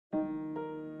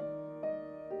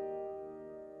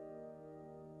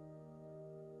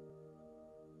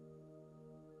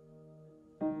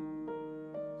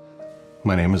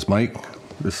My name is Mike.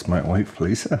 This is my wife,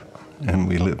 Lisa, and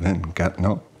we live in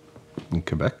Gatineau, in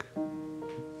Quebec.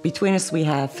 Between us, we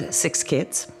have 6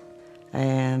 kids,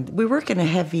 and we work in a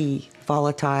heavy,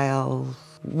 volatile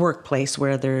workplace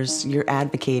where you're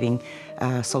advocating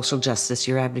social justice,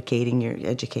 you're advocating, you're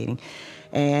educating.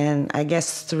 And I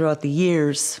guess throughout the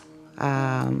years,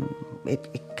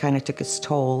 it kind of took its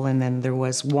toll, and then there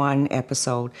was one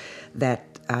episode that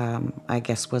I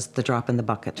guess was the drop in the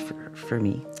bucket for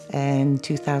me. In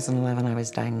 2011, I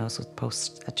was diagnosed with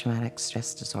post-traumatic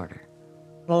stress disorder.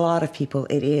 A lot of people,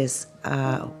 it is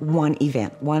one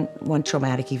event, one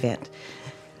traumatic event.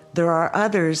 There are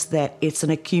others that it's an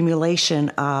accumulation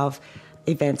of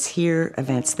events here,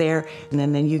 events there,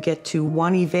 and then you get to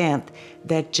one event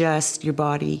that just your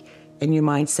body and your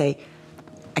mind say,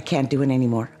 I can't do it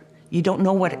anymore. You don't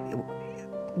know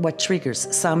what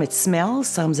triggers. Some it's smells,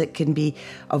 some it can be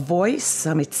a voice,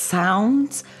 some it's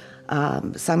sounds,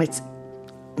 some it's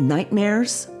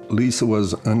nightmares. Lisa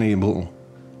was unable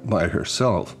by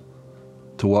herself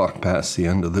to walk past the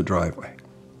end of the driveway.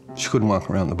 She couldn't walk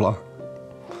around the block.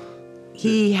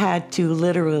 He had to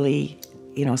literally,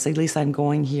 say, Lisa, I'm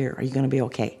going here. Are you going to be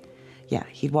okay? Yeah,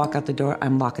 he'd walk out the door.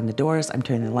 I'm locking the doors. I'm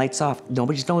turning the lights off.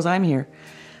 Nobody knows I'm here.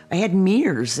 I had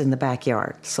mirrors in the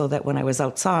backyard so that when I was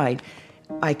outside,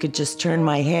 I could just turn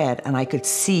my head and I could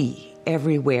see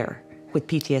everywhere. With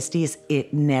PTSD,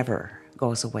 it never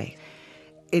goes away.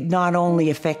 It not only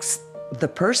affects the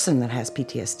person that has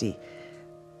PTSD,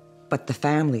 but the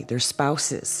family, their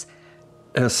spouses.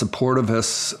 As supportive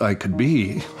as I could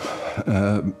be,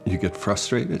 you get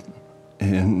frustrated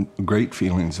and great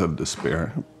feelings of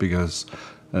despair because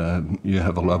you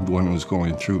have a loved one who's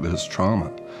going through this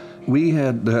trauma. We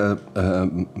had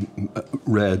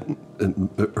read and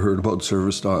heard about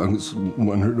service dogs,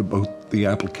 wondered about the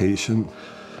application.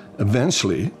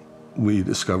 Eventually, we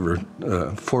discovered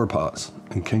Paws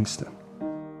in Kingston.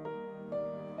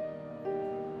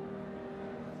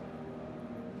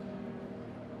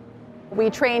 We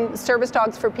train service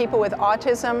dogs for people with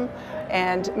autism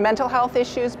and mental health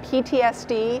issues,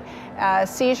 PTSD,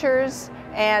 seizures,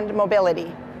 and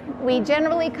mobility. We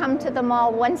generally come to the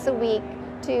mall once a week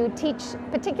to teach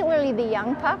particularly the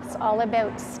young pups all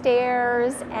about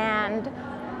stairs and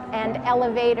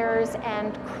elevators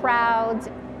and crowds.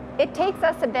 It takes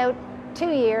us about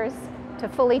 2 years to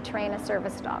fully train a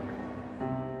service dog.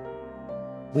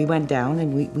 We went down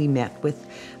and we met with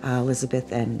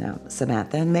Elizabeth and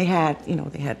Samantha, and they had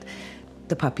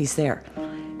the puppies there.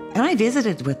 And I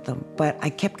visited with them, but I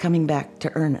kept coming back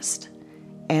to Ernest.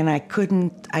 And I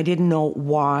didn't know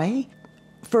why.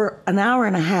 For an hour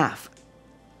and a half,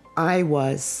 I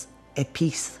was at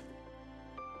peace.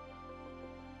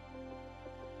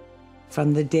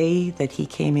 From the day that he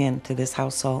came into this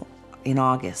household in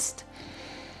August,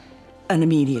 an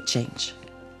immediate change.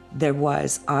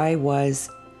 I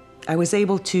was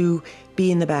able to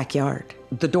be in the backyard.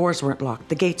 The doors weren't locked,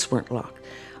 the gates weren't locked.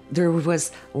 There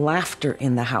was laughter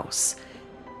in the house.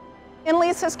 In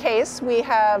Lisa's case, we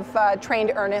have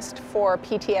trained Ernest for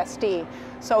PTSD.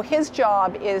 So his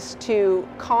job is to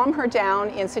calm her down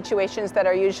in situations that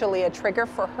are usually a trigger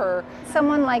for her.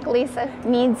 Someone like Lisa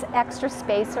needs extra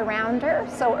space around her,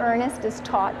 so Ernest is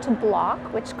taught to block,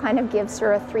 which kind of gives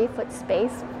her a 3-foot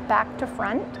space back to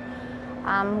front,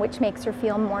 which makes her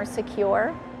feel more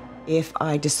secure. If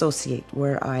I dissociate,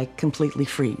 where I completely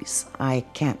freeze, I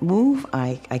can't move,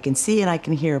 I can see and I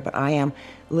can hear, but I am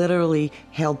literally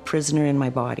held prisoner in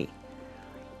my body.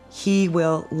 He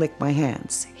will lick my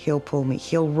hands, he'll pull me,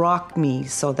 he'll rock me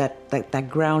so that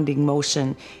grounding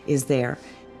motion is there.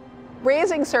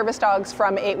 Raising service dogs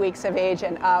from 8 weeks of age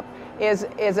and up is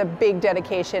a big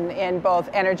dedication in both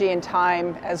energy and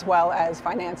time as well as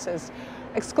finances.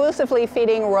 Exclusively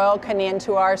feeding Royal Canin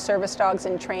to our service dogs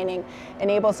in training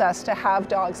enables us to have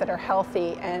dogs that are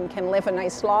healthy and can live a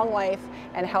nice long life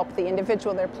and help the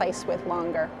individual they're placed with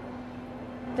longer.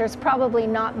 There's probably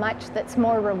not much that's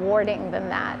more rewarding than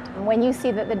that. When you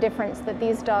see that the difference that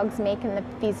these dogs make in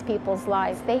these people's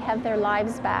lives, they have their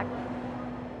lives back.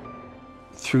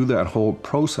 Through that whole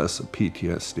process of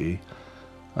PTSD,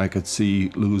 I could see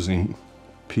losing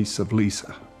a piece of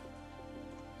Lisa.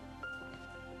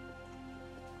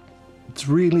 It's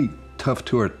really tough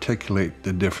to articulate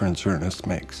the difference Ernest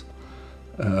makes.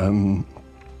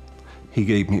 He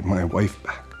gave me my wife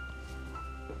back.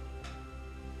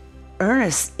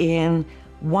 Ernest, in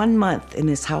 1 month in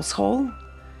his household,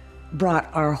 brought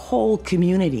our whole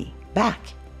community back.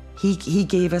 He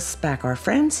gave us back our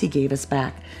friends, he gave us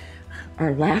back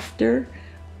our laughter,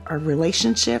 our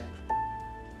relationship.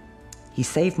 He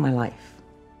saved my life.